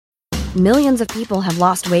Millions of people have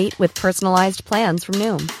lost weight with personalized plans from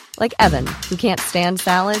Noom. Like Evan, who can't stand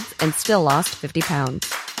salads and still lost 50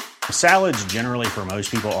 pounds. Salads generally for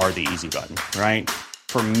most people are the easy button, right?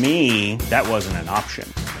 For me, that wasn't an option.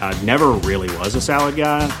 I never really was a salad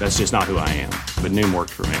guy. That's just not who I am. But Noom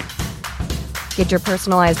worked for me. Get your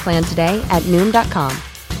personalized plan today at Noom.com.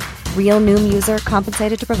 Real Noom user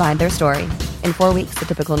compensated to provide their story. In 4 weeks, the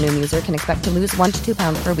typical Noom user can expect to lose 1 to 2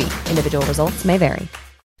 pounds per week. Individual results may vary.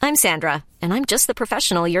 I'm Sandra, and I'm just the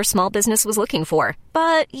professional your small business was looking for.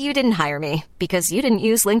 But you didn't hire me because you didn't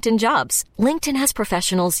use LinkedIn Jobs. LinkedIn has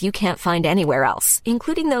professionals you can't find anywhere else,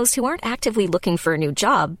 including those who aren't actively looking for a new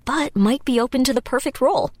job, but might be open to the perfect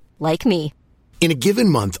role, like me. In a given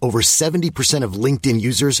month, over 70% of LinkedIn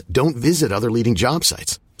users don't visit other leading job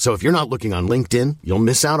sites. So if you're not looking on LinkedIn, you'll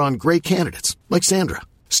miss out on great candidates like Sandra.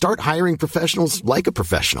 Start hiring professionals like a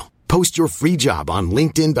professional. Post your free job on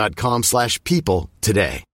linkedin.com/people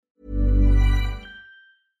today.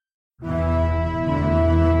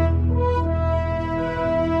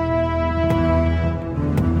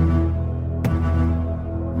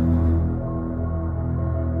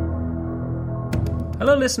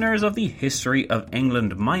 Hello listeners of the History of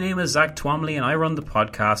England. My name is Zach Twomley and I run the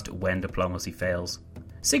podcast When Diplomacy Fails.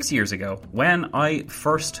 6 years ago, when I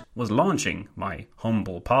first was launching my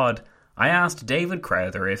humble pod, I asked David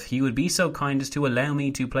Crowther if he would be so kind as to allow me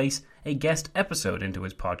to place a guest episode into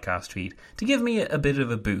his podcast feed to give me a bit of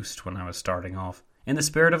a boost when I was starting off. In the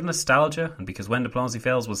spirit of nostalgia, and because When Diplomacy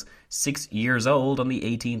Fails was 6 years old on the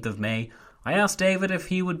 18th of May, I asked David if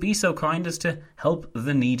he would be so kind as to help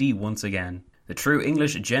the needy once again. The true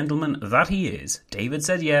English gentleman that he is, David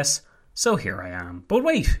said yes, so here I am. But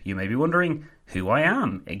wait, you may be wondering who I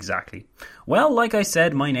am exactly. Well, like I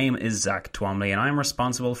said, my name is Zach Twomley and I'm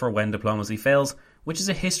responsible for When Diplomacy Fails, which is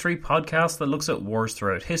a history podcast that looks at wars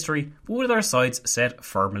throughout history, but with our sights set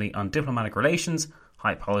firmly on diplomatic relations,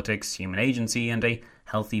 high politics, human agency, and a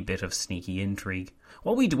healthy bit of sneaky intrigue.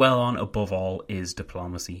 What we dwell on above all is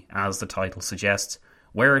diplomacy, as the title suggests.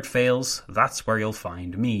 Where it fails, that's where you'll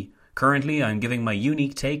find me. Currently, I'm giving my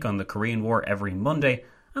unique take on the Korean War every Monday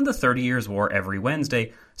and the 30 Years' War every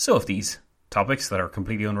Wednesday, so if these topics that are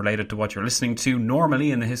completely unrelated to what you're listening to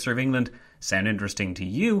normally in the history of England sound interesting to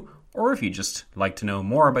you, or if you just like to know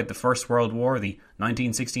more about the First World War, the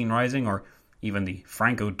 1916 Rising, or even the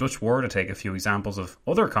Franco-Dutch War, to take a few examples of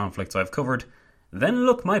other conflicts I've covered, then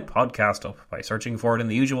look my podcast up by searching for it in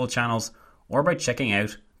the usual channels or by checking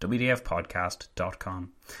out wdfpodcast.com.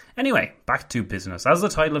 Anyway, back to business. As the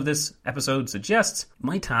title of this episode suggests,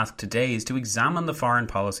 my task today is to examine the foreign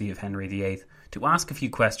policy of Henry VIII, to ask a few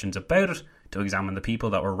questions about it, to examine the people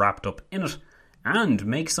that were wrapped up in it, and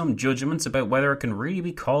make some judgments about whether it can really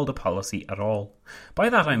be called a policy at all. By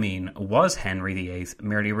that I mean, was Henry VIII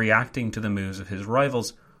merely reacting to the moves of his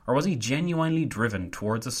rivals, or was he genuinely driven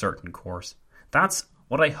towards a certain course? That's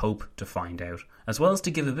what I hope to find out, as well as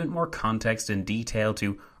to give a bit more context and detail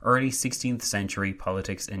to early 16th century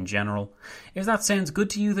politics in general. If that sounds good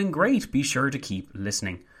to you, then great, be sure to keep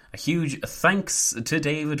listening. A huge thanks to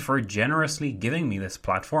David for generously giving me this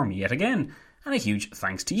platform yet again, and a huge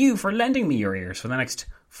thanks to you for lending me your ears for the next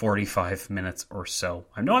 45 minutes or so.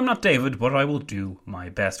 I know I'm not David, but I will do my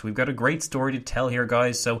best. We've got a great story to tell here,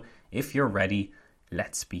 guys, so if you're ready,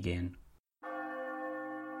 let's begin.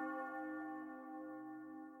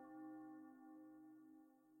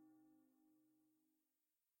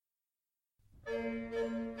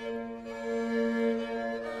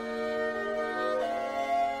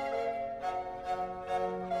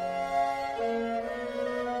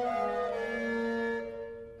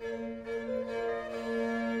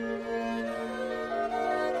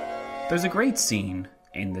 There's a great scene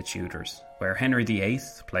in The Tudors where Henry VIII,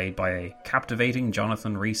 played by a captivating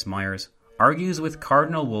Jonathan Rhys-Meyers, argues with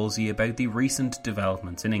Cardinal Wolsey about the recent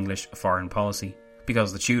developments in English foreign policy.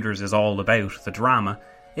 Because The Tudors is all about the drama,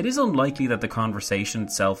 it is unlikely that the conversation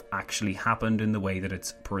itself actually happened in the way that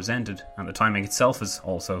it's presented, and the timing itself is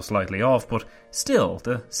also slightly off, but still,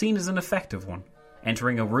 the scene is an effective one.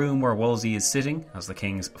 Entering a room where Wolsey is sitting, as the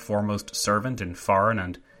king's foremost servant in foreign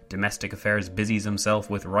and domestic affairs busies himself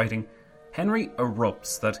with writing, Henry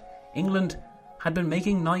erupts that England had been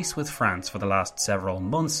making nice with France for the last several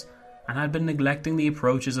months and had been neglecting the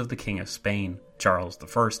approaches of the King of Spain, Charles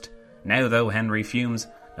I. Now, though, Henry fumes.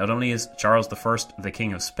 Not only is Charles I the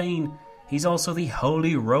King of Spain, he's also the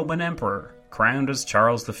Holy Roman Emperor, crowned as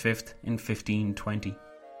Charles V in 1520.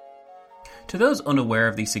 To those unaware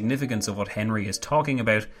of the significance of what Henry is talking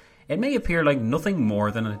about, It may appear like nothing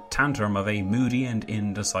more than a tantrum of a moody and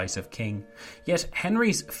indecisive king, yet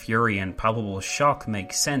Henry's fury and palpable shock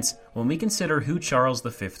make sense when we consider who Charles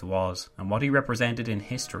V was and what he represented in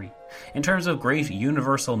history. In terms of great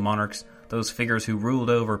universal monarchs, those figures who ruled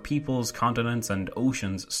over peoples, continents and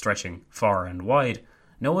oceans stretching far and wide,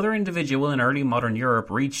 no other individual in early modern Europe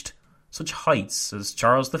reached such heights as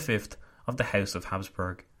Charles V of the House of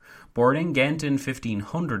Habsburg. Born in Ghent in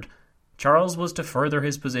 1500, Charles was to further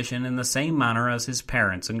his position in the same manner as his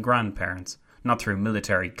parents and grandparents, not through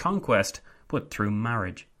military conquest, but through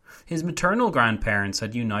marriage. His maternal grandparents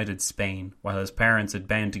had united Spain, while his parents had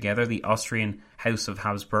bound together the Austrian House of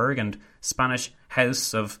Habsburg and Spanish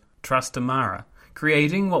House of Trastamara,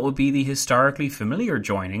 creating what would be the historically familiar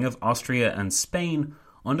joining of Austria and Spain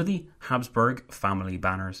under the Habsburg family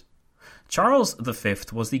banners. Charles V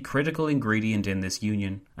was the critical ingredient in this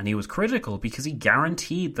union, and he was critical because he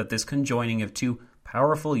guaranteed that this conjoining of two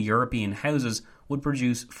powerful European houses would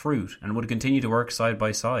produce fruit and would continue to work side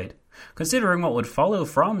by side. Considering what would follow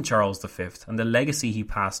from Charles V and the legacy he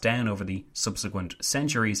passed down over the subsequent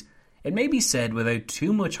centuries, it may be said without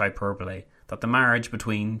too much hyperbole that the marriage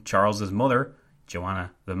between Charles's mother,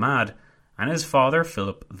 Joanna the Mad, and his father,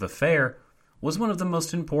 Philip the Fair, was one of the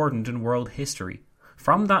most important in world history.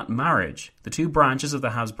 From that marriage, the two branches of the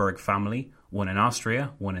Habsburg family, one in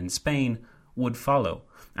Austria, one in Spain, would follow,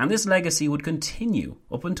 and this legacy would continue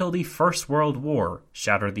up until the First World War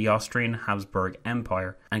shattered the Austrian Habsburg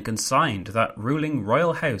Empire and consigned that ruling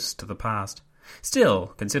royal house to the past.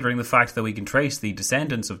 Still, considering the fact that we can trace the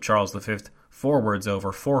descendants of Charles V forwards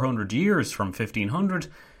over 400 years from 1500,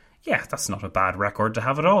 yeah, that's not a bad record to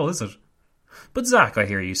have at all, is it? But Zach, I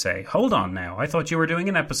hear you say, hold on now, I thought you were doing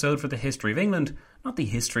an episode for the history of England, not the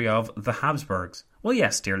history of the Habsburgs. Well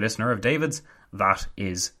yes, dear listener of David's, that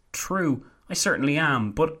is true. I certainly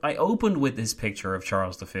am, but I opened with this picture of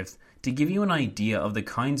Charles V to give you an idea of the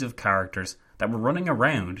kinds of characters that were running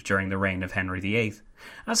around during the reign of Henry VIII.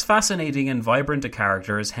 As fascinating and vibrant a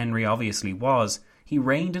character as Henry obviously was, he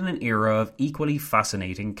reigned in an era of equally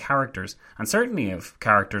fascinating characters, and certainly of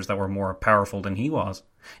characters that were more powerful than he was.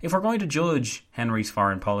 If we're going to judge Henry's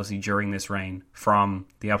foreign policy during this reign, from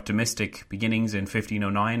the optimistic beginnings in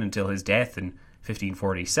 1509 until his death in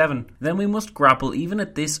 1547, then we must grapple even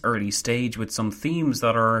at this early stage with some themes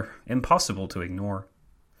that are impossible to ignore.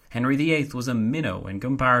 Henry VIII was a minnow in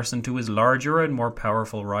comparison to his larger and more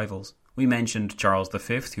powerful rivals. We mentioned Charles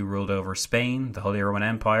V, who ruled over Spain, the Holy Roman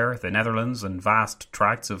Empire, the Netherlands, and vast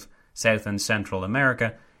tracts of South and Central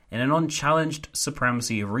America in an unchallenged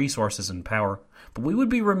supremacy of resources and power. But we would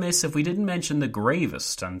be remiss if we didn't mention the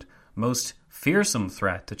gravest and most fearsome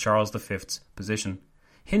threat to Charles V's position.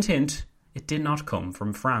 Hint, hint, it did not come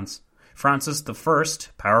from France. Francis I,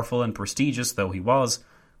 powerful and prestigious though he was,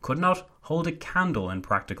 could not hold a candle in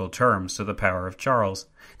practical terms to the power of Charles.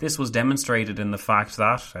 This was demonstrated in the fact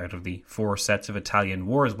that, out of the 4 sets of Italian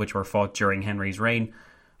wars which were fought during Henry's reign,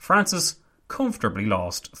 Francis comfortably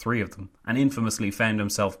lost 3 of them, and infamously found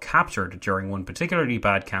himself captured during one particularly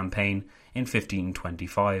bad campaign in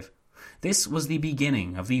 1525. This was the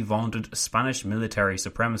beginning of the vaunted Spanish military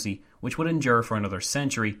supremacy, which would endure for another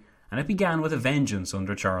century, and it began with a vengeance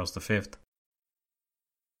under Charles V.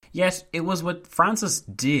 Yet, it was what Francis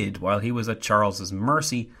did while he was at Charles's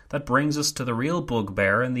mercy that brings us to the real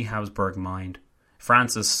bugbear in the Habsburg mind.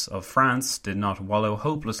 Francis of France did not wallow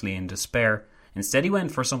hopelessly in despair. Instead, he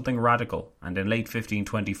went for something radical, and in late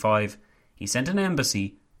 1525, he sent an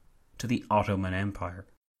embassy to the Ottoman Empire.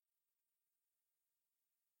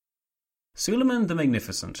 Suleiman the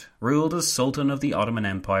Magnificent ruled as Sultan of the Ottoman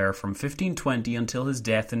Empire from 1520 until his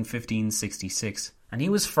death in 1566, and he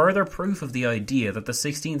was further proof of the idea that the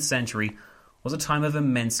 16th century was a time of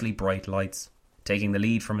immensely bright lights. Taking the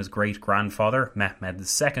lead from his great-grandfather, Mehmed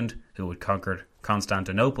II, who had conquered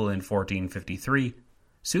Constantinople in 1453,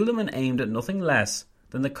 Suleiman aimed at nothing less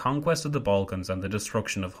than the conquest of the Balkans and the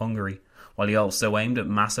destruction of Hungary, while he also aimed at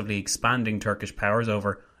massively expanding Turkish powers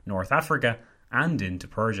over North Africa and into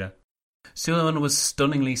Persia. Suleiman was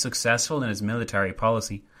stunningly successful in his military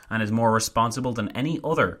policy and is more responsible than any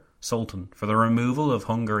other sultan for the removal of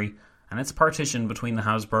Hungary and its partition between the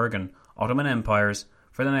Habsburg and Ottoman empires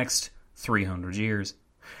for the next 300 years.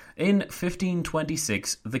 In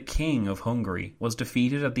 1526, the King of Hungary was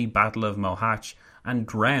defeated at the Battle of Mohacs and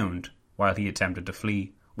drowned while he attempted to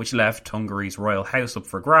flee, which left Hungary's royal house up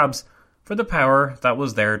for grabs for the power that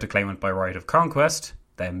was there to claim it by right of conquest,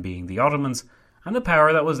 them being the Ottomans, and the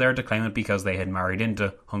power that was there to claim it because they had married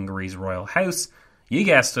into Hungary's royal house, you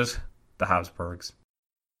guessed it, the Habsburgs.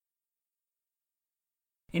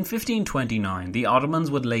 In 1529, the Ottomans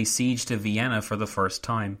would lay siege to Vienna for the first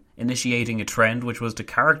time, initiating a trend which was to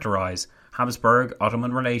characterise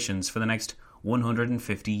Habsburg-Ottoman relations for the next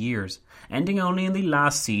 150 years, ending only in the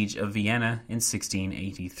last siege of Vienna in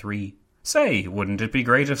 1683. Say, wouldn't it be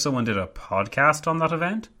great if someone did a podcast on that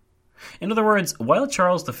event? In other words, while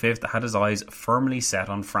Charles V had his eyes firmly set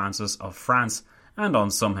on Francis of France, and on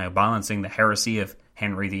somehow balancing the heresy of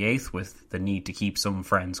Henry VIII with the need to keep some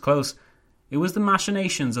friends close, it was the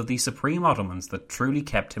machinations of the Supreme Ottomans that truly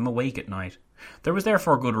kept him awake at night. There was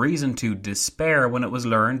therefore good reason to despair when it was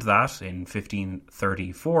learned that, in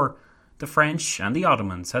 1534, the French and the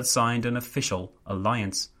Ottomans had signed an official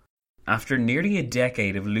alliance, after nearly a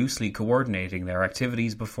decade of loosely coordinating their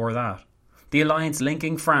activities before that. The alliance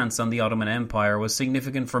linking France and the Ottoman Empire was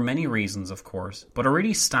significant for many reasons, of course, but a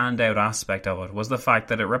really standout aspect of it was the fact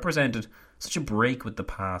that it represented such a break with the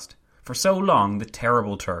past. For so long, the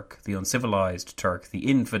terrible Turk, the uncivilized Turk, the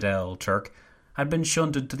infidel Turk, had been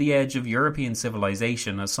shunted to the edge of European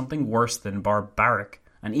civilization as something worse than barbaric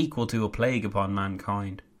and equal to a plague upon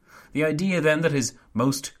mankind. The idea then that His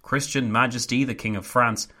Most Christian Majesty, the King of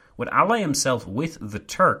France, would ally himself with the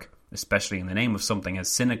Turk, especially in the name of something as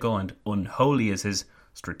cynical and unholy as his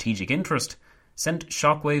strategic interest, sent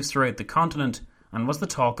shockwaves throughout the continent and was the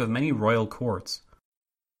talk of many royal courts.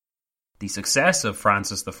 The success of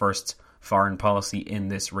Francis I's foreign policy in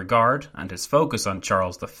this regard, and his focus on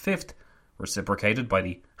Charles V, reciprocated by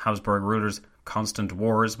the Habsburg rulers' constant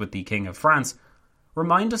wars with the King of France,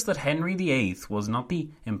 remind us that Henry VIII was not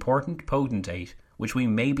the important potentate which we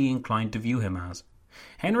may be inclined to view him as.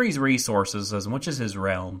 Henry's resources, as much as his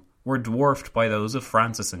realm, were dwarfed by those of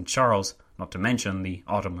Francis and Charles, not to mention the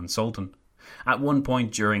Ottoman Sultan. At one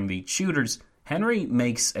point during the Tudors, Henry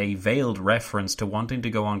makes a veiled reference to wanting to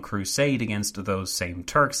go on crusade against those same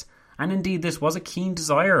Turks, and indeed this was a keen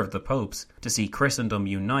desire of the popes to see Christendom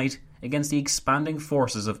unite against the expanding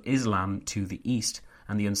forces of Islam to the east,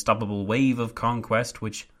 and the unstoppable wave of conquest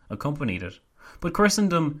which accompanied it. But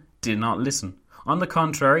Christendom did not listen. On the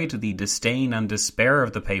contrary to the disdain and despair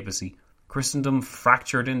of the papacy, Christendom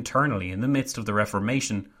fractured internally in the midst of the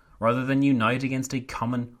Reformation rather than unite against a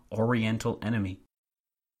common Oriental enemy.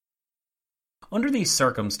 Under these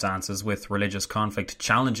circumstances, with religious conflict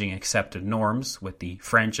challenging accepted norms, with the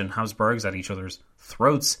French and Habsburgs at each other's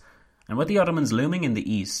throats, and with the Ottomans looming in the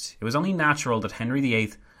east, it was only natural that Henry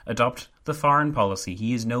VIII adopt the foreign policy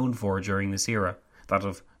he is known for during this era, that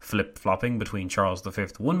of flip-flopping between Charles V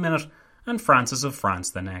 1 minute and Francis of France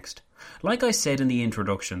the next. Like I said in the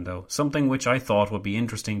introduction, though, something which I thought would be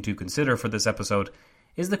interesting to consider for this episode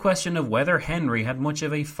is the question of whether Henry had much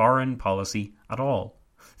of a foreign policy at all.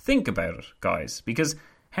 Think about it, guys, because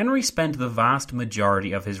Henry spent the vast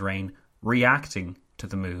majority of his reign reacting to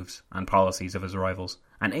the moves and policies of his rivals,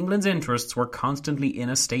 and England's interests were constantly in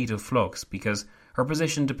a state of flux because her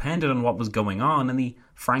position depended on what was going on in the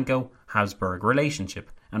Franco-Habsburg relationship,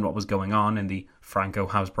 and what was going on in the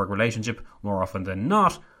Franco-Habsburg relationship, more often than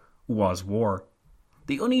not, was war.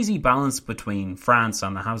 The uneasy balance between France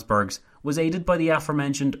and the Habsburgs was aided by the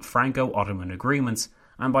aforementioned Franco-Ottoman agreements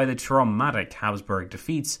and by the traumatic Habsburg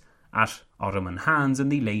defeats at Ottoman hands in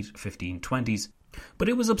the late 1520s. But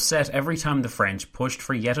it was upset every time the French pushed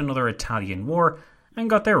for yet another Italian war and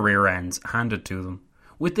got their rear ends handed to them.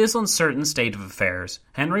 With this uncertain state of affairs,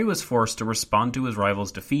 Henry was forced to respond to his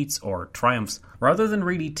rivals' defeats or triumphs, rather than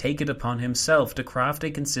really take it upon himself to craft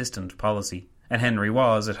a consistent policy. And Henry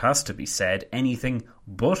was, it has to be said, anything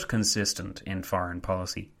but consistent in foreign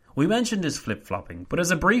policy. We mentioned his flip-flopping, but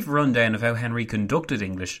as a brief rundown of how Henry conducted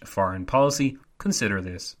English foreign policy, consider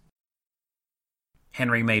this.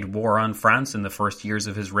 Henry made war on France in the first years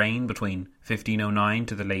of his reign between 1509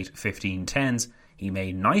 to the late 1510s. He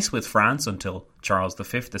made nice with France until Charles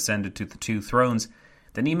V ascended to the two thrones.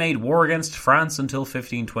 Then he made war against France until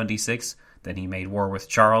 1526. Then he made war with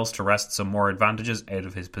Charles to wrest some more advantages out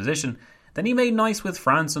of his position. Then he made nice with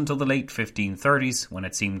France until the late 1530s, when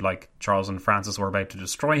it seemed like Charles and Francis were about to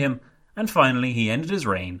destroy him. And finally he ended his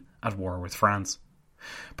reign at war with France.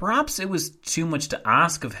 Perhaps it was too much to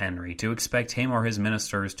ask of Henry to expect him or his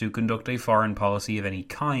ministers to conduct a foreign policy of any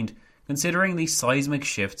kind, considering the seismic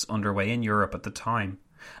shifts underway in Europe at the time.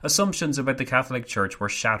 Assumptions about the Catholic Church were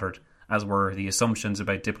shattered, as were the assumptions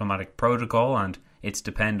about diplomatic protocol and its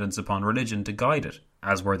dependence upon religion to guide it,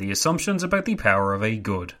 as were the assumptions about the power of a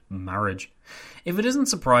good marriage. If it isn't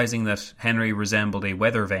surprising that Henry resembled a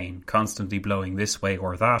weather vane, constantly blowing this way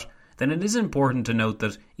or that, then it is important to note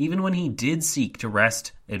that even when he did seek to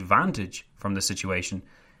wrest advantage from the situation,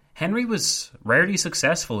 Henry was rarely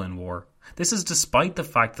successful in war. This is despite the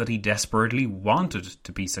fact that he desperately wanted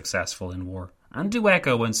to be successful in war, and do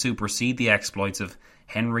echo and supersede the exploits of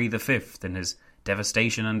Henry V in his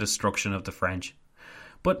devastation and destruction of the French.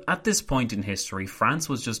 But at this point in history, France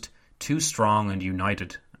was just too strong and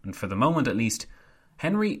united, and for the moment at least,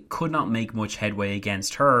 Henry could not make much headway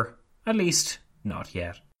against her, at least not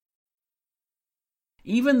yet.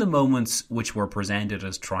 Even the moments which were presented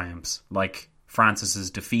as triumphs, like Francis's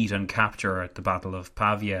defeat and capture at the Battle of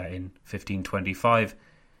Pavia in 1525,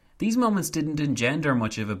 these moments didn't engender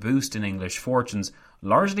much of a boost in English fortunes,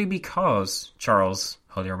 largely because Charles,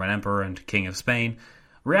 Holy Roman Emperor and King of Spain,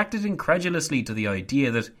 reacted incredulously to the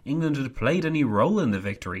idea that England had played any role in the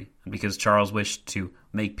victory, and because Charles wished to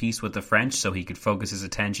make peace with the French so he could focus his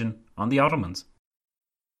attention on the Ottomans.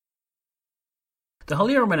 The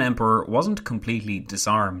Holy Roman Emperor wasn't completely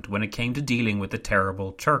disarmed when it came to dealing with the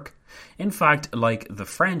terrible Turk. In fact, like the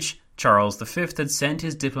French, Charles V had sent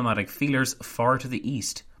his diplomatic feelers far to the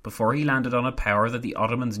east before he landed on a power that the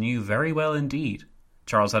Ottomans knew very well indeed.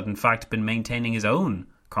 Charles had in fact been maintaining his own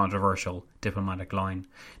controversial diplomatic line,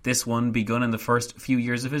 this one begun in the first few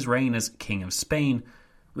years of his reign as King of Spain,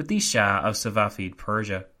 with the Shah of Safavid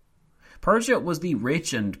Persia. Persia was the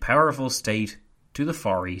rich and powerful state to the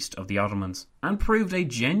far east of the Ottomans, and proved a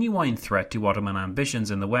genuine threat to Ottoman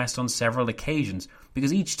ambitions in the west on several occasions,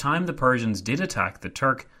 because each time the Persians did attack the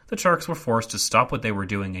Turks were forced to stop what they were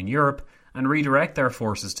doing in Europe and redirect their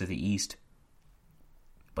forces to the east.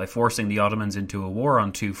 By forcing the Ottomans into a war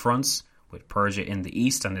on two fronts, with Persia in the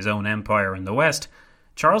east and his own empire in the west,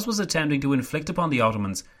 Charles was attempting to inflict upon the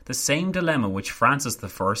Ottomans the same dilemma which Francis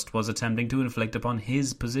I was attempting to inflict upon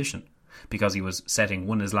his position. Because he was setting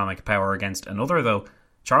one Islamic power against another, though,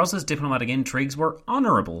 Charles's diplomatic intrigues were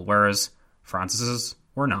honourable, whereas Francis's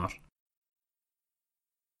were not.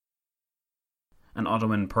 An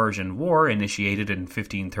Ottoman-Persian war initiated in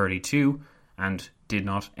 1532 and did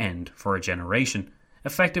not end for a generation,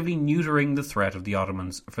 effectively neutering the threat of the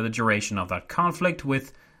Ottomans for the duration of that conflict,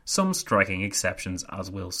 with some striking exceptions,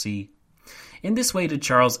 as we'll see. In this way did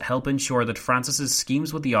Charles help ensure that Francis's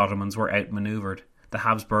schemes with the Ottomans were outmanoeuvred. The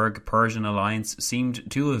Habsburg-Persian alliance seemed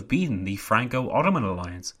to have beaten the Franco-Ottoman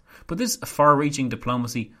alliance, but this far-reaching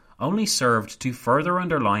diplomacy only served to further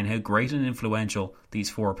underline how great and influential these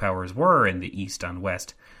four powers were in the east and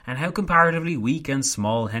west, and how comparatively weak and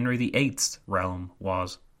small Henry VIII's realm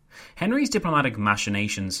was. Henry's diplomatic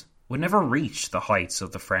machinations would never reach the heights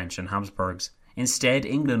of the French and Habsburgs. Instead,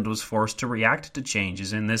 England was forced to react to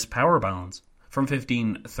changes in this power balance. From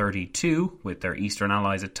 1532, with their eastern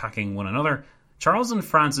allies attacking one another, Charles and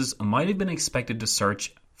Francis might have been expected to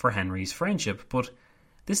search for Henry's friendship, but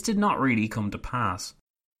this did not really come to pass.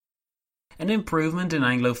 An improvement in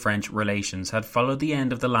Anglo-French relations had followed the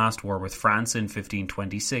end of the last war with France in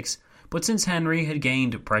 1526, but since Henry had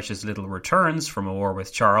gained precious little returns from a war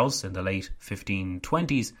with Charles in the late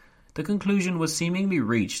 1520s, the conclusion was seemingly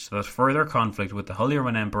reached that further conflict with the Holy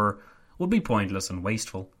Roman Emperor would be pointless and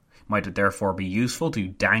wasteful. Might it therefore be useful to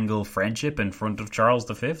dangle friendship in front of Charles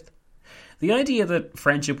V? The idea that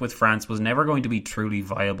friendship with France was never going to be truly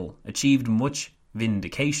viable achieved much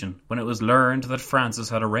vindication when it was learned that Francis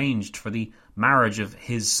had arranged for the marriage of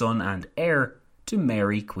his son and heir to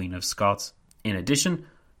Mary, Queen of Scots. In addition,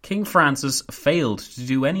 King Francis failed to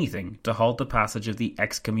do anything to halt the passage of the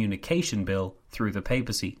excommunication bill through the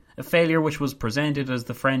papacy, a failure which was presented as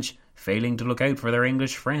the French failing to look out for their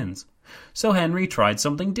English friends. So Henry tried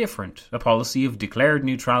something different, a policy of declared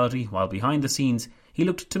neutrality, while behind the scenes he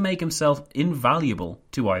looked to make himself invaluable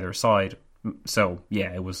to either side. So,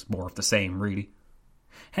 yeah, it was more of the same, really.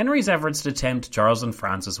 Henry's efforts to tempt Charles and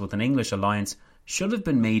Francis with an English alliance should have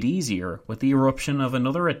been made easier with the eruption of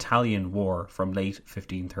another Italian war from late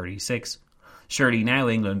 1536. Surely now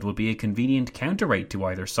England would be a convenient counterweight to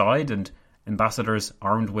either side, and ambassadors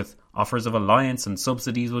armed with offers of alliance and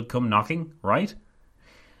subsidies would come knocking, right?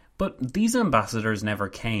 But these ambassadors never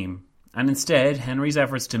came, and instead Henry's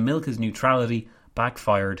efforts to milk his neutrality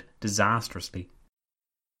backfired disastrously.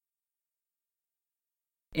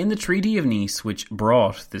 In the Treaty of Nice, which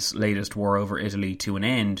brought this latest war over Italy to an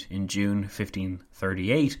end in June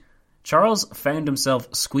 1538, Charles found himself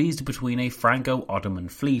squeezed between a Franco-Ottoman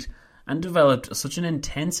fleet and developed such an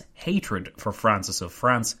intense hatred for Francis of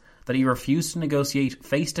France that he refused to negotiate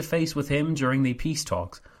face-to-face with him during the peace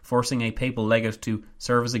talks, forcing a papal legate to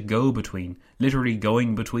serve as a go-between, literally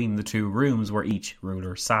going between the two rooms where each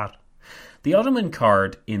ruler sat. The Ottoman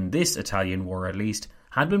card, in this Italian war at least,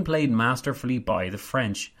 had been played masterfully by the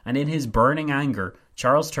French, and in his burning anger,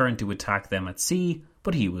 Charles turned to attack them at sea,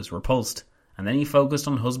 but he was repulsed, and then he focused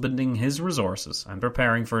on husbanding his resources and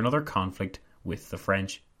preparing for another conflict with the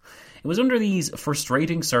French. It was under these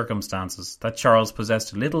frustrating circumstances that Charles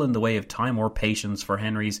possessed little in the way of time or patience for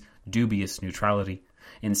Henry's dubious neutrality.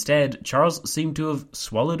 Instead, Charles seemed to have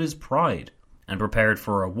swallowed his pride and prepared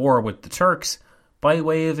for a war with the Turks by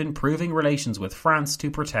way of improving relations with France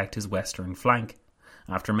to protect his western flank.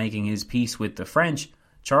 After making his peace with the French,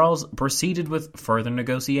 Charles proceeded with further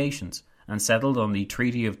negotiations and settled on the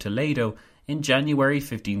Treaty of Toledo in January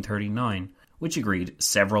 1539, which agreed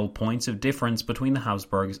several points of difference between the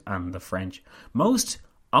Habsburgs and the French. Most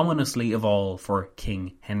ominously of all for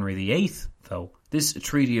King Henry VIII, though, this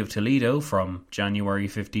Treaty of Toledo from January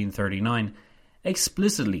 1539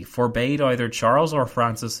 explicitly forbade either Charles or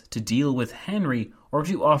Francis to deal with Henry or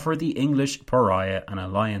to offer the English pariah an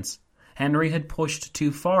alliance. Henry had pushed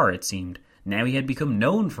too far, it seemed. Now he had become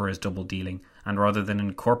known for his double-dealing, and rather than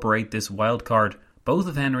incorporate this wild card, both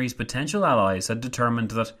of Henry's potential allies had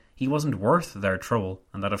determined that he wasn't worth their trouble,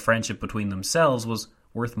 and that a friendship between themselves was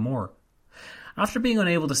worth more. After being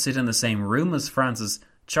unable to sit in the same room as Francis,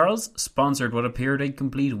 Charles sponsored what appeared a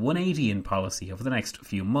complete 180 in policy over the next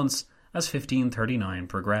few months as 1539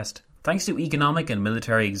 progressed. Thanks to economic and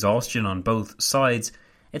military exhaustion on both sides,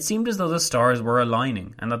 it seemed as though the stars were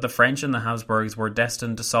aligning and that the French and the Habsburgs were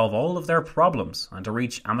destined to solve all of their problems and to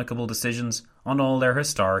reach amicable decisions on all their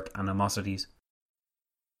historic animosities.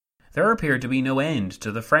 There appeared to be no end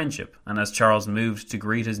to the friendship, and as Charles moved to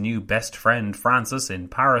greet his new best friend Francis in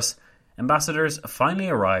Paris, ambassadors finally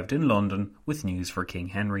arrived in London with news for King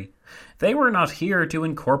Henry. They were not here to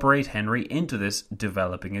incorporate Henry into this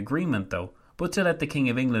developing agreement, though, but to let the King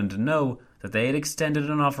of England know that they had extended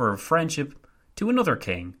an offer of friendship to another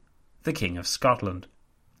king, the King of Scotland.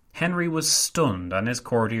 Henry was stunned and his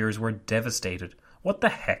courtiers were devastated. What the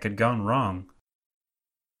heck had gone wrong?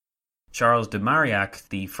 Charles de Marillac,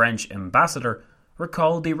 the French ambassador,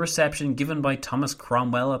 recalled the reception given by Thomas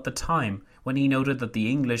Cromwell at the time when he noted that the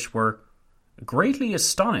English were greatly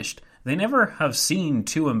astonished. They never have seen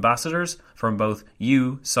two ambassadors from both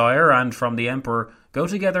you, sire, and from the emperor go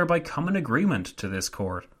together by common agreement to this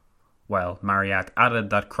court. While Marillac added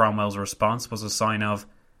that Cromwell's response was a sign of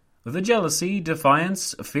the jealousy,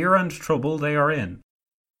 defiance, fear and trouble they are in.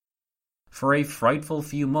 For a frightful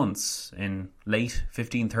few months, in late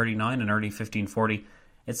 1539 and early 1540,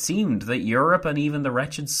 it seemed that Europe and even the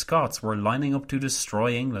wretched Scots were lining up to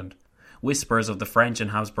destroy England. Whispers of the French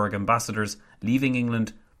and Habsburg ambassadors leaving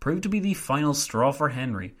England proved to be the final straw for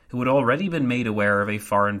Henry, who had already been made aware of a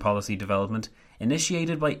foreign policy development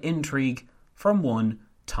initiated by intrigue from one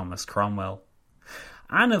Thomas Cromwell.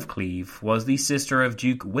 Anne of Cleve was the sister of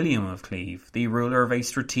Duke William of Cleve, the ruler of a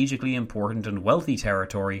strategically important and wealthy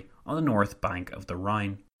territory on the north bank of the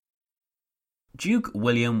Rhine. Duke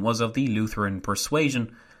William was of the Lutheran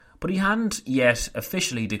persuasion, but he hadn't yet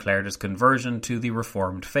officially declared his conversion to the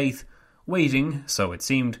Reformed faith, waiting, so it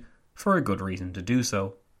seemed, for a good reason to do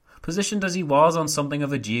so. Positioned as he was on something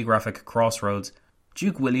of a geographic crossroads,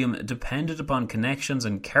 Duke William depended upon connections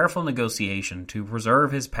and careful negotiation to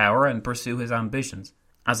preserve his power and pursue his ambitions.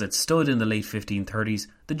 As it stood in the late 1530s,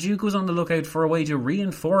 the Duke was on the lookout for a way to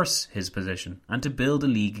reinforce his position and to build a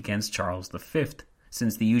league against Charles V.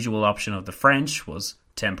 Since the usual option of the French was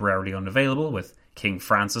temporarily unavailable, with King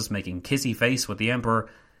Francis making kissy face with the Emperor,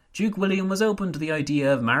 Duke William was open to the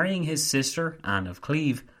idea of marrying his sister, Anne of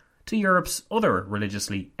Cleve, to Europe's other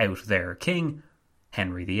religiously out-there king,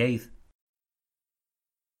 Henry VIII.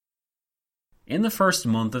 In the first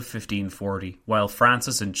month of 1540, while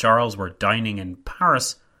Francis and Charles were dining in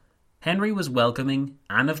Paris, Henry was welcoming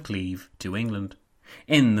Anne of Cleve to England.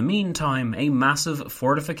 In the meantime, a massive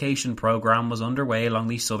fortification programme was underway along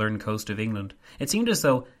the southern coast of England. It seemed as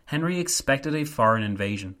though Henry expected a foreign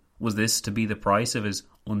invasion. Was this to be the price of his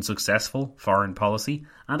unsuccessful foreign policy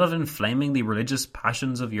and of inflaming the religious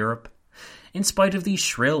passions of Europe? In spite of the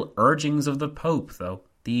shrill urgings of the Pope, though,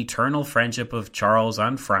 the eternal friendship of Charles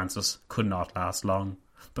and Francis could not last long.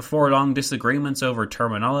 Before long, disagreements over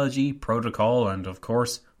terminology, protocol, and, of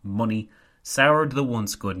course, money soured the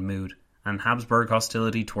once good mood, and Habsburg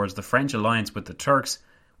hostility towards the French alliance with the Turks,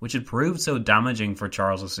 which had proved so damaging for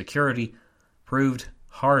Charles's security, proved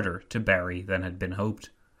harder to bury than had been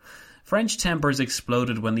hoped. French tempers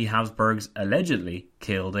exploded when the Habsburgs allegedly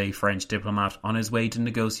killed a French diplomat on his way to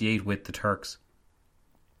negotiate with the Turks.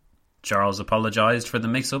 Charles apologised for the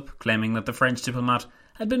mix-up, claiming that the French diplomat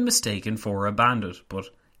had been mistaken for a bandit, but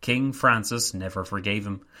King Francis never forgave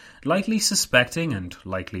him, likely suspecting, and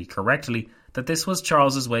likely correctly, that this was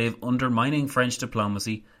Charles's way of undermining French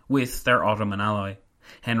diplomacy with their Ottoman ally.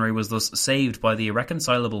 Henry was thus saved by the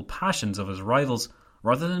irreconcilable passions of his rivals,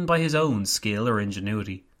 rather than by his own skill or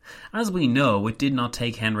ingenuity. As we know, it did not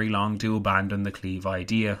take Henry long to abandon the Cleves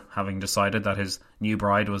idea, having decided that his new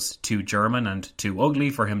bride was too German and too ugly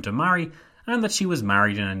for him to marry, and that she was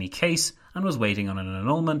married in any case and was waiting on an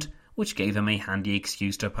annulment, which gave him a handy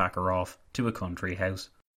excuse to pack her off to a country house.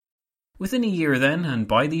 Within a year then, and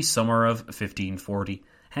by the summer of 1540,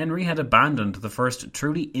 Henry had abandoned the first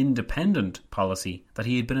truly independent policy that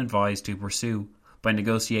he had been advised to pursue, by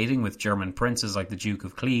negotiating with German princes like the Duke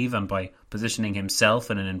of Cleves and by positioning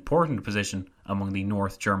himself in an important position among the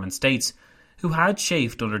North German states, who had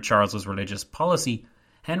chafed under Charles's religious policy.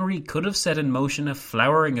 Henry could have set in motion a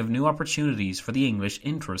flowering of new opportunities for the English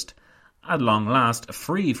interest, at long last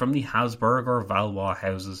free from the Habsburg or Valois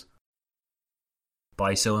houses.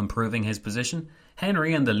 By so improving his position,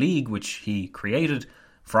 Henry and the league which he created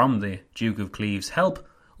from the Duke of Cleves' help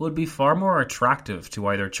would be far more attractive to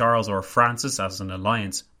either Charles or Francis as an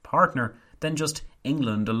alliance partner than just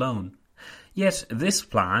England alone. Yet this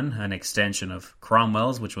plan, an extension of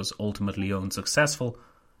Cromwell's which was ultimately unsuccessful,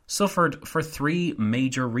 suffered for three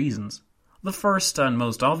major reasons. The first and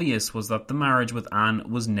most obvious was that the marriage with Anne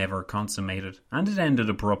was never consummated, and it ended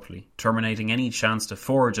abruptly, terminating any chance to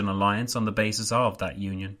forge an alliance on the basis of that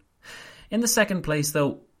union. In the second place,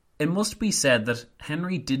 though, it must be said that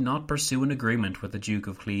Henry did not pursue an agreement with the Duke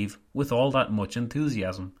of Cleves with all that much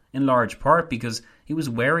enthusiasm, in large part because he was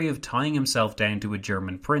wary of tying himself down to a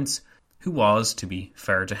German prince, who was, to be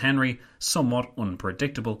fair to Henry, somewhat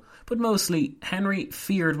unpredictable, but mostly Henry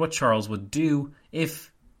feared what Charles would do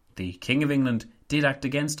if the King of England did act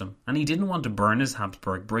against him, and he didn't want to burn his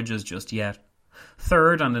Habsburg bridges just yet.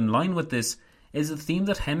 Third, and in line with this, is the theme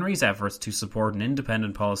that Henry's efforts to support an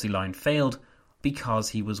independent policy line failed because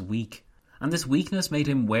he was weak, and this weakness made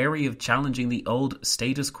him wary of challenging the old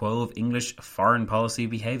status quo of English foreign policy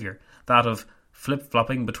behaviour, that of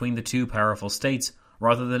flip-flopping between the two powerful states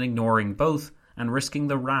rather than ignoring both and risking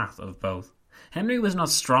the wrath of both. Henry was not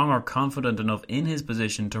strong or confident enough in his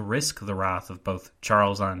position to risk the wrath of both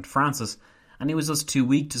Charles and Francis, and he was thus too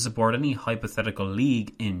weak to support any hypothetical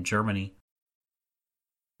league in Germany.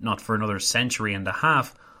 Not for another century and a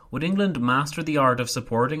half would England master the art of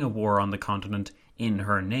supporting a war on the continent in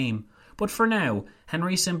her name, but for now,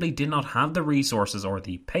 Henry simply did not have the resources or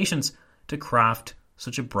the patience to craft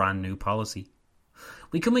such a brand new policy.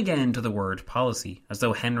 We come again to the word policy, as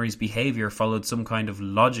though Henry's behaviour followed some kind of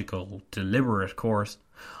logical, deliberate course.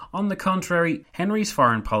 On the contrary, Henry's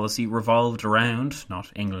foreign policy revolved around,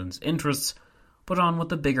 not England's interests, but on what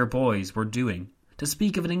the bigger boys were doing. To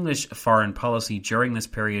speak of an English foreign policy during this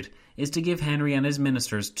period is to give Henry and his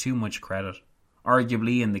ministers too much credit.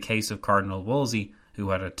 Arguably, in the case of Cardinal Wolsey,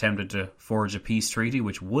 who had attempted to forge a peace treaty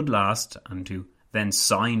which would last, and who then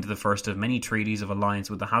signed the first of many treaties of alliance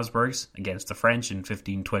with the Habsburgs against the French in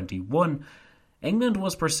 1521, England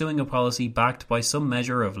was pursuing a policy backed by some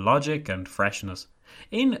measure of logic and freshness.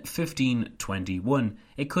 In 1521,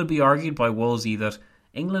 it could be argued by Wolsey that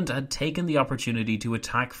England had taken the opportunity to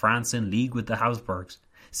attack France in league with the Habsburgs.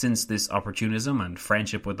 Since this opportunism and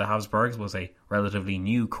friendship with the Habsburgs was a relatively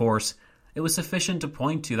new course, it was sufficient to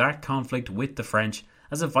point to that conflict with the French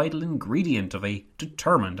as a vital ingredient of a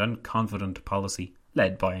determined and confident policy,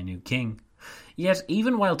 led by a new king. Yet,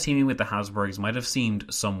 even while teaming with the Habsburgs might have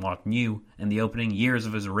seemed somewhat new in the opening years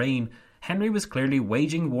of his reign, Henry was clearly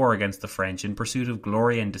waging war against the French in pursuit of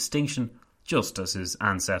glory and distinction, just as his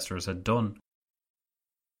ancestors had done.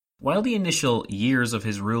 While the initial years of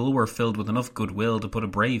his rule were filled with enough goodwill to put a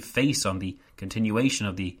brave face on the continuation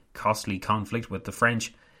of the costly conflict with the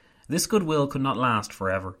French, this goodwill could not last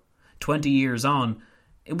forever. 20 years on,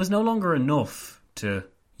 it was no longer enough to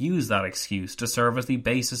use that excuse to serve as the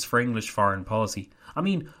basis for English foreign policy. I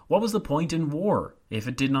mean, what was the point in war if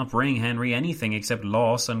it did not bring Henry anything except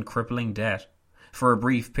loss and crippling debt? For a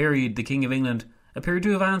brief period, the King of England appeared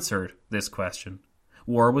to have answered this question.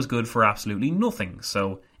 War was good for absolutely nothing,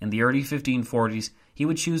 so in the early 1540s he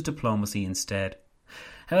would choose diplomacy instead.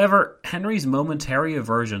 However, Henry's momentary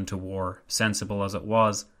aversion to war, sensible as it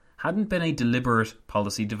was, hadn't been a deliberate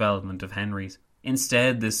policy development of Henry's.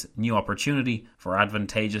 Instead, this new opportunity for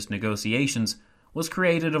advantageous negotiations was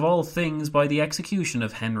created of all things by the execution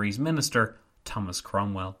of Henry's minister, Thomas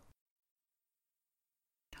Cromwell.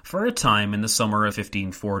 For a time in the summer of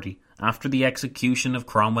 1540, after the execution of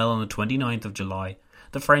Cromwell on the 29th of July,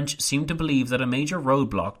 the French seemed to believe that a major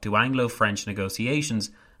roadblock to Anglo-French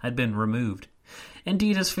negotiations had been removed.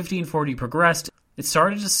 Indeed, as 1540 progressed, it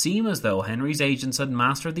started to seem as though Henry's agents had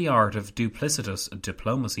mastered the art of duplicitous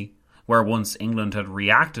diplomacy, where once England had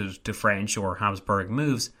reacted to French or Habsburg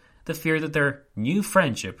moves, the fear that their new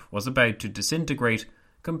friendship was about to disintegrate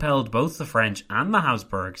compelled both the French and the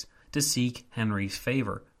Habsburgs to seek Henry's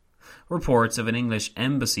favour. Reports of an English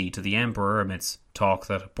embassy to the Emperor amidst talk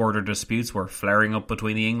that border disputes were flaring up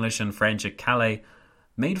between the English and French at Calais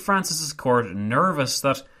made Francis's court nervous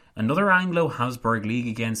that another Anglo-Habsburg league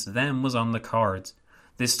against them was on the cards.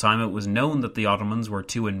 This time it was known that the Ottomans were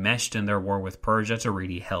too enmeshed in their war with Persia to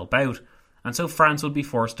really help out, and so France would be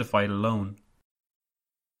forced to fight alone.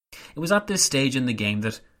 It was at this stage in the game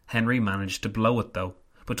that Henry managed to blow it though.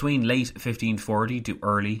 Between late 1540 to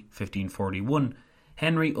early 1541,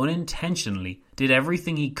 Henry unintentionally did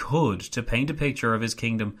everything he could to paint a picture of his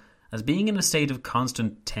kingdom as being in a state of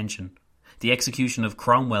constant tension. The execution of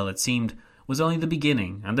Cromwell, it seemed, was only the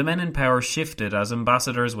beginning, and the men in power shifted as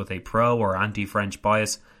ambassadors with a pro- or anti-French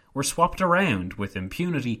bias were swapped around with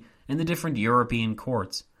impunity in the different European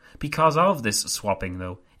courts. Because of this swapping,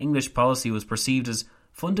 though, English policy was perceived as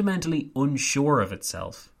fundamentally unsure of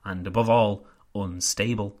itself, and above all,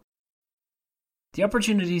 unstable. The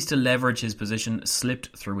opportunities to leverage his position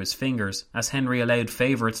slipped through his fingers, as Henry allowed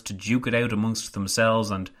favourites to duke it out amongst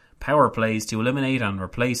themselves and power plays to eliminate and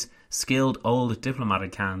replace skilled old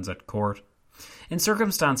diplomatic hands at court. In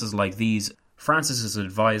circumstances like these, Francis's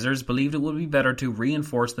advisers believed it would be better to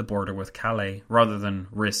reinforce the border with Calais, rather than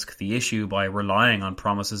risk the issue by relying on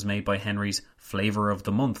promises made by Henry's flavour of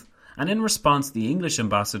the month, and in response the English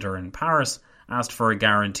ambassador in Paris asked for a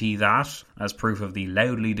guarantee that, as proof of the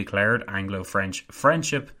loudly declared Anglo-French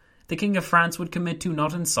friendship, the King of France would commit to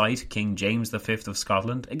not incite King James V of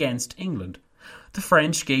Scotland against England. The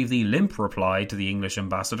French gave the limp reply to the English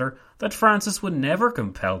ambassador that Francis would never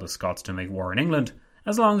compel the Scots to make war in England,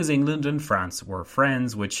 as long as England and France were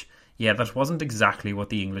friends, which, that wasn't exactly what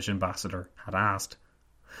the English ambassador had asked.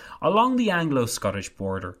 Along the Anglo-Scottish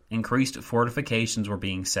border, increased fortifications were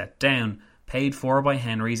being set down, paid for by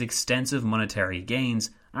Henry's extensive monetary gains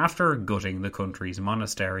after gutting the country's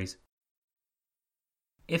monasteries.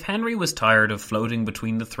 If Henry was tired of floating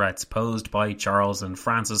between the threats posed by Charles and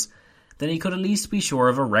Francis, then he could at least be sure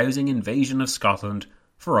of a rousing invasion of Scotland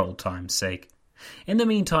for old time's sake. In the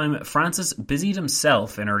meantime, Francis busied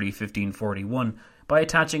himself in early 1541 by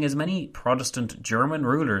attaching as many Protestant German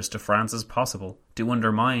rulers to France as possible, to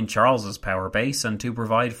undermine Charles's power base and to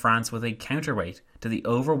provide France with a counterweight to the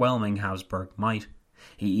overwhelming Habsburg might.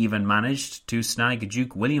 He even managed to snag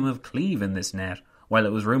Duke William of Cleve in this net, while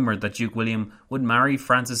it was rumoured that Duke William would marry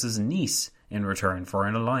Francis's niece in return for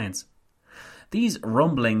an alliance. These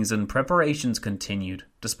rumblings and preparations continued,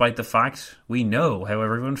 despite the fact we know how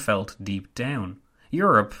everyone felt deep down.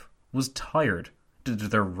 Europe was tired. Did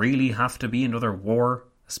there really have to be another war,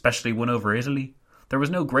 especially one over Italy? There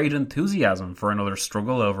was no great enthusiasm for another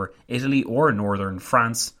struggle over Italy or northern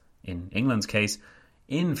France, in England's case,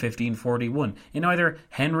 in 1541, in either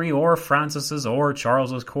Henry or Francis's or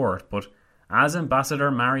Charles's court, but as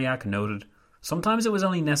Ambassador Marillac noted, sometimes it was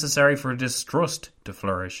only necessary for distrust to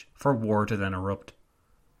flourish, for war to then erupt.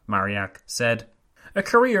 Marillac said, "A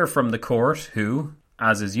courier from the court who,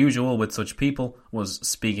 as is usual with such people, was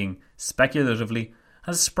speaking speculatively,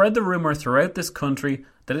 has spread the rumour throughout this country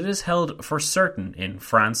that it is held for certain in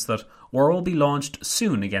France that war will be launched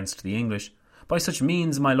soon against the English. By such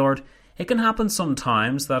means, my lord, it can happen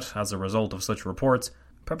sometimes that, as a result of such reports,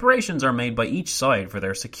 preparations are made by each side for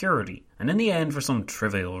their security, and in the end, for some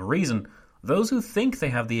trivial reason, those who think they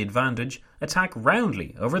have the advantage attack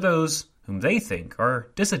roundly over those whom they think are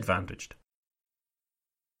disadvantaged."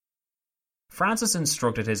 Francis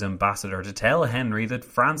instructed his ambassador to tell Henry that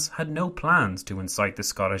France had no plans to incite the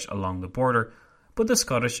Scottish along the border, but the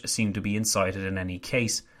Scottish seemed to be incited in any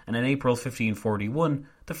case, and in April 1541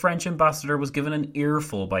 the French ambassador was given an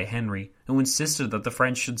earful by Henry, who insisted that the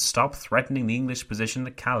French should stop threatening the English position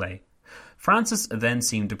at Calais. Francis then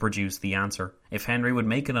seemed to produce the answer. If Henry would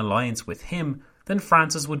make an alliance with him, then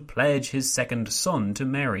Francis would pledge his second son to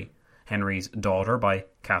Mary, Henry's daughter by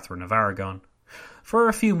Catherine of Aragon. For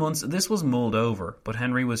a few months this was mulled over, but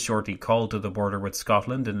Henry was shortly called to the border with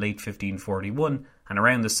Scotland in late 1541, and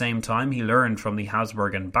around the same time he learned from the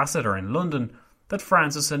Habsburg ambassador in London that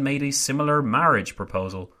Francis had made a similar marriage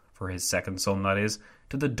proposal, for his second son that is,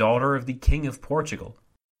 to the daughter of the King of Portugal.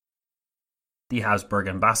 The Habsburg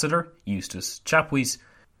ambassador, Eustace Chapuis,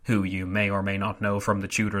 who you may or may not know from the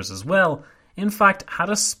Tudors as well, in fact had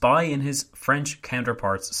a spy in his French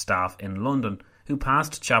counterpart's staff in London, who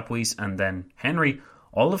passed Chapuis and then Henry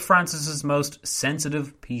all of Francis's most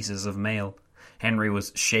sensitive pieces of mail. Henry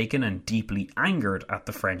was shaken and deeply angered at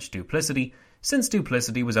the French duplicity, since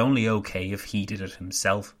duplicity was only okay if he did it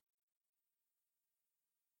himself.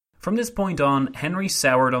 From this point on, Henry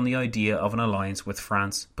soured on the idea of an alliance with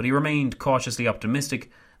France, but he remained cautiously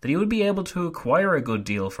optimistic that he would be able to acquire a good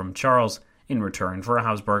deal from Charles in return for a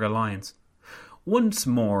Habsburg alliance. Once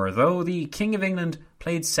more, though, the King of England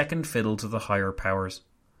played second fiddle to the higher powers.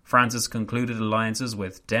 Francis concluded alliances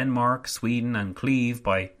with Denmark, Sweden and Cleve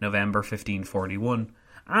by November 1541,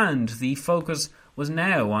 and the focus was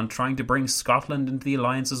now on trying to bring Scotland into the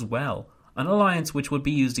alliance as well, an alliance which would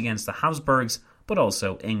be used against the Habsburgs, but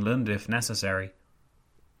also England if necessary.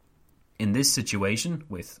 In this situation,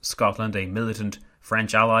 with Scotland a militant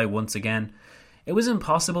French ally once again, it was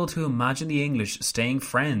impossible to imagine the English staying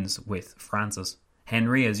friends with Francis.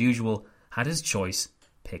 Henry, as usual, had his choice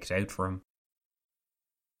picked out for him.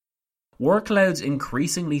 War clouds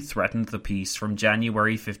increasingly threatened the peace from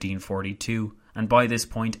January 1542, and by this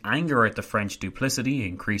point anger at the French duplicity,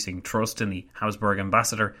 increasing trust in the Habsburg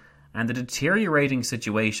ambassador, and the deteriorating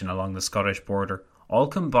situation along the Scottish border all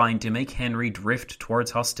combined to make Henry drift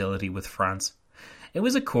towards hostility with France. It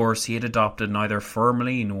was a course he had adopted neither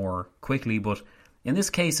firmly nor quickly, but in this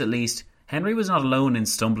case at least, Henry was not alone in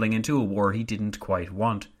stumbling into a war he didn't quite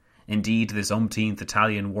want. Indeed, this umpteenth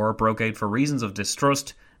Italian war broke out for reasons of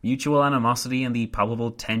distrust, mutual animosity and the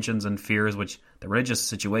palpable tensions and fears which the religious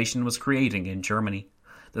situation was creating in Germany.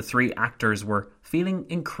 The three actors were feeling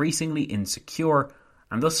increasingly insecure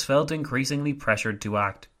and thus felt increasingly pressured to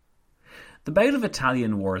act. The bout of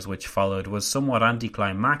Italian wars which followed was somewhat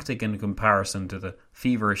anticlimactic in comparison to the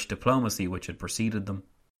feverish diplomacy which had preceded them.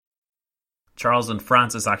 Charles and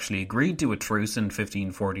Francis actually agreed to a truce in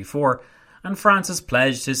 1544, and Francis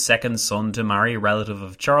pledged his second son to marry a relative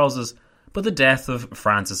of Charles's, but the death of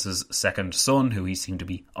Francis's second son, who he seemed to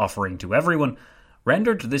be offering to everyone,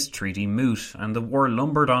 rendered this treaty moot, and the war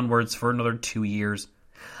lumbered onwards for another 2 years.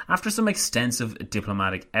 After some extensive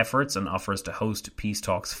diplomatic efforts and offers to host peace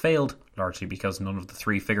talks failed, largely because none of the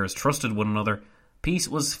three figures trusted one another, peace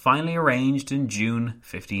was finally arranged in June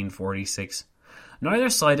 1546. Neither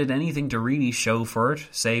side had anything to really show for it,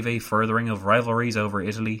 save a furthering of rivalries over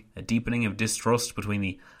Italy, a deepening of distrust between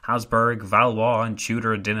the Habsburg, Valois and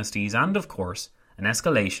Tudor dynasties, and, of course, an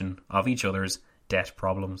escalation of each other's debt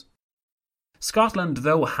problems. Scotland,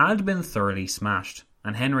 though, had been thoroughly smashed,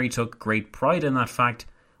 and Henry took great pride in that fact,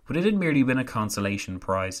 but it had merely been a consolation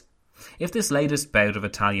prize. If this latest bout of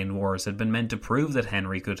Italian wars had been meant to prove that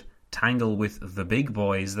Henry could tangle with the big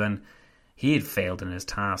boys, then he had failed in his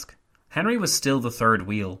task. Henry was still the third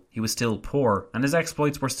wheel, he was still poor, and his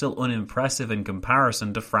exploits were still unimpressive in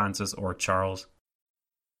comparison to Francis or Charles.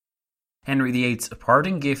 Henry VIII's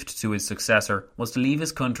parting gift to his successor was to leave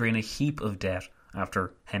his country in a heap of debt,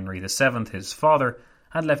 after Henry VII, his father,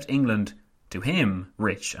 had left England, to him,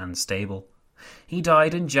 rich and stable. He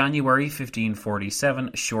died in January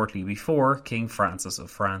 1547, shortly before King Francis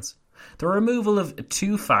of France. The removal of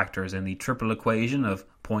two factors in the triple equation of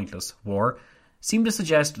pointless war seemed to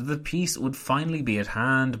suggest that peace would finally be at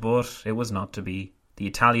hand, but it was not to be. The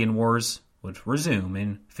Italian wars would resume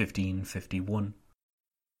in 1551.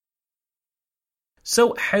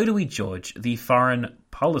 So how do we judge the foreign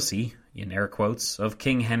policy, in air quotes, of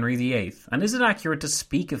King Henry VIII? And is it accurate to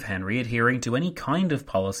speak of Henry adhering to any kind of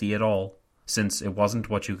policy at all, since it wasn't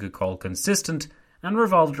what you could call consistent and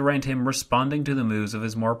revolved around him responding to the moves of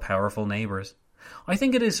his more powerful neighbours? I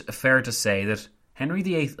think it is fair to say that Henry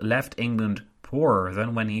VIII left England poorer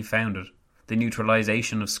than when he found it. The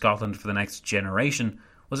neutralisation of Scotland for the next generation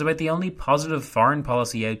was about the only positive foreign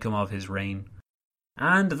policy outcome of his reign.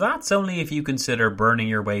 And that's only if you consider burning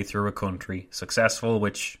your way through a country successful,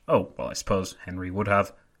 which, I suppose Henry would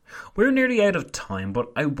have. We're nearly out of time, but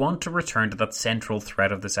I want to return to that central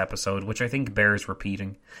thread of this episode, which I think bears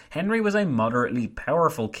repeating. Henry was a moderately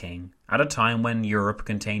powerful king at a time when Europe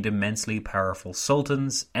contained immensely powerful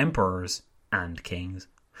sultans, emperors, and kings.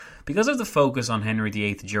 Because of the focus on Henry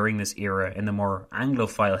VIII during this era in the more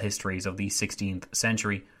Anglophile histories of the 16th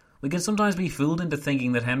century, we can sometimes be fooled into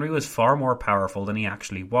thinking that Henry was far more powerful than he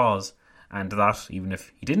actually was, and that, even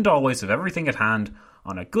if he didn't always have everything at hand,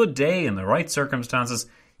 on a good day in the right circumstances,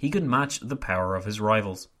 he could match the power of his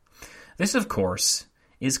rivals. This, of course,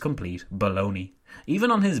 is complete baloney.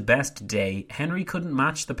 Even on his best day, Henry couldn't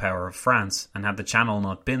match the power of France, and had the Channel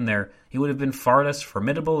not been there, he would have been far less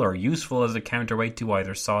formidable or useful as a counterweight to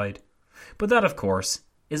either side. But that, of course,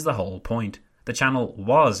 is the whole point. The Channel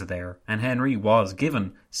was there, and Henry was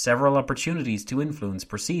given several opportunities to influence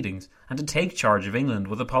proceedings and to take charge of England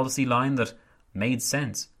with a policy line that made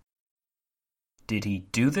sense. Did he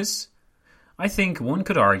do this? I think one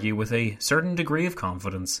could argue with a certain degree of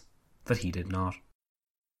confidence that he did not.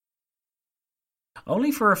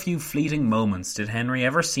 Only for a few fleeting moments did Henry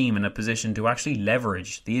ever seem in a position to actually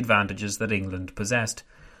leverage the advantages that England possessed,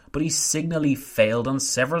 but he signally failed on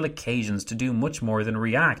several occasions to do much more than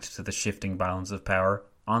react to the shifting balance of power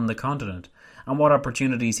on the continent, and what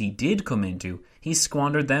opportunities he did come into, he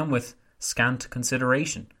squandered them with scant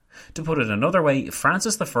consideration. To put it another way,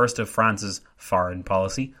 Francis I of France's foreign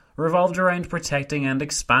policy revolved around protecting and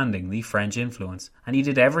expanding the French influence, and he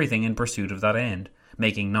did everything in pursuit of that end,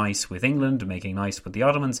 making nice with England, making nice with the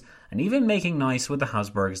Ottomans, and even making nice with the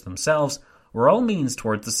Habsburgs themselves, were all means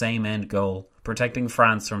towards the same end goal, protecting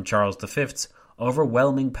France from Charles V's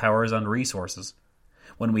overwhelming powers and resources.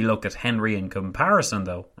 When we look at Henry in comparison,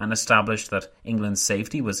 though, and establish that England's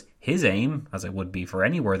safety was his aim, as it would be for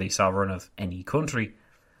any worthy sovereign of any country,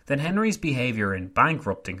 then Henry's behaviour in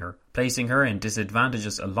bankrupting her, placing her in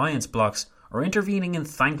disadvantageous alliance blocks, or intervening in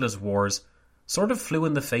thankless wars, sort of flew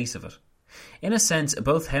in the face of it. In a sense,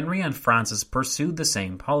 both Henry and Francis pursued the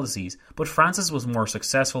same policies, but Francis was more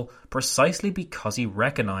successful precisely because he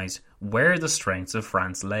recognised where the strengths of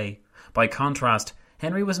France lay. By contrast,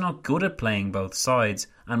 Henry was not good at playing both sides,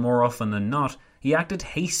 and more often than not, he acted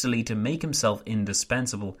hastily to make himself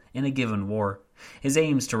indispensable in a given war. His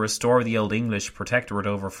aims to restore the Old English protectorate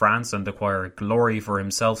over France and acquire glory for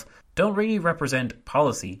himself don't really represent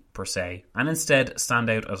policy per se, and instead stand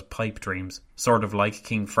out as pipe dreams, sort of like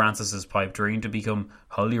King Francis's pipe dream to become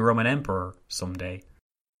Holy Roman Emperor someday.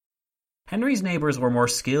 Henry's neighbours were more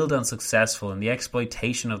skilled and successful in the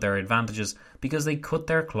exploitation of their advantages because they cut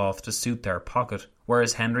their cloth to suit their pocket,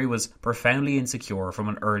 whereas Henry was profoundly insecure from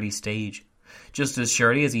an early stage. Just as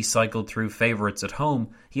surely as he cycled through favourites at home,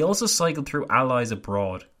 he also cycled through allies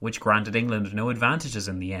abroad, which granted England no advantages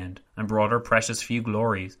in the end, and brought her precious few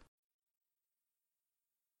glories.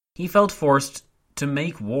 He felt forced to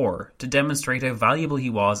make war to demonstrate how valuable he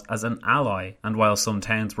was as an ally, and while some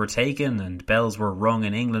towns were taken and bells were rung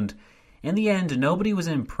in England, in the end nobody was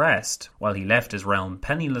impressed, while he left his realm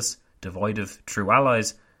penniless, devoid of true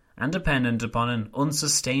allies, and dependent upon an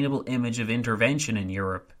unsustainable image of intervention in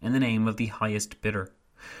Europe in the name of the highest bidder.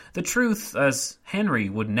 The truth, as Henry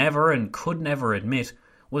would never and could never admit,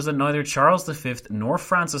 was that neither Charles V nor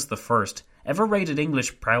Francis I ever rated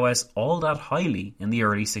English prowess all that highly in the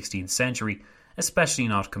early 16th century, especially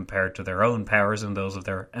not compared to their own powers and those of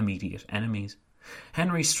their immediate enemies.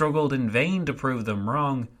 Henry struggled in vain to prove them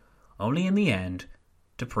wrong, only in the end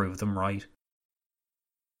to prove them right.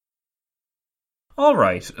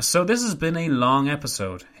 Alright, so this has been a long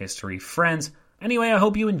episode, history friends. Anyway, I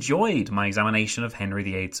hope you enjoyed my examination of Henry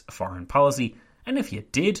VIII's foreign policy, and if you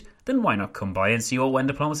did, then why not come by and see what When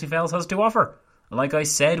Diplomacy Fails has to offer? Like I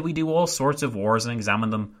said, we do all sorts of wars and examine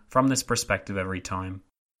them from this perspective every time.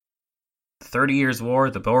 The 30 Years' War,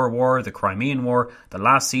 the Boer War, the Crimean War, the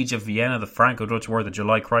last siege of Vienna, the Franco-Dutch War, the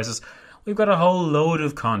July Crisis. We've got a whole load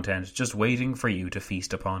of content just waiting for you to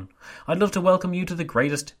feast upon. I'd love to welcome you to the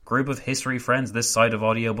greatest group of history friends this side of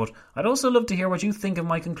audio, but I'd also love to hear what you think of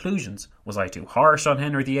my conclusions. Was I too harsh on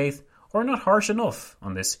Henry VIII, or not harsh enough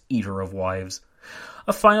on this eater of wives?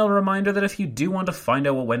 A final reminder that if you do want to find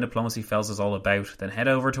out what When Diplomacy Fails is all about, then head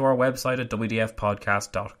over to our website at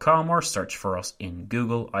wdfpodcast.com or search for us in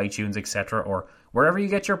Google, iTunes, etc., or wherever you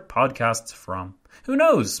get your podcasts from. Who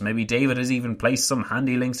knows, maybe David has even placed some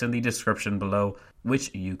handy links in the description below,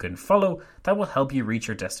 which you can follow, that will help you reach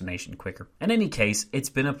your destination quicker. In any case, it's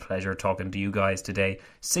been a pleasure talking to you guys today,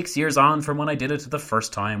 6 years on from when I did it the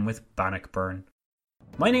first time with Bannockburn.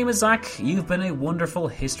 My name is Zach, you've been a wonderful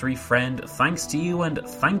history friend, thanks to you and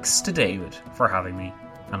thanks to David for having me,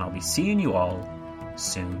 and I'll be seeing you all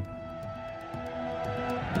soon.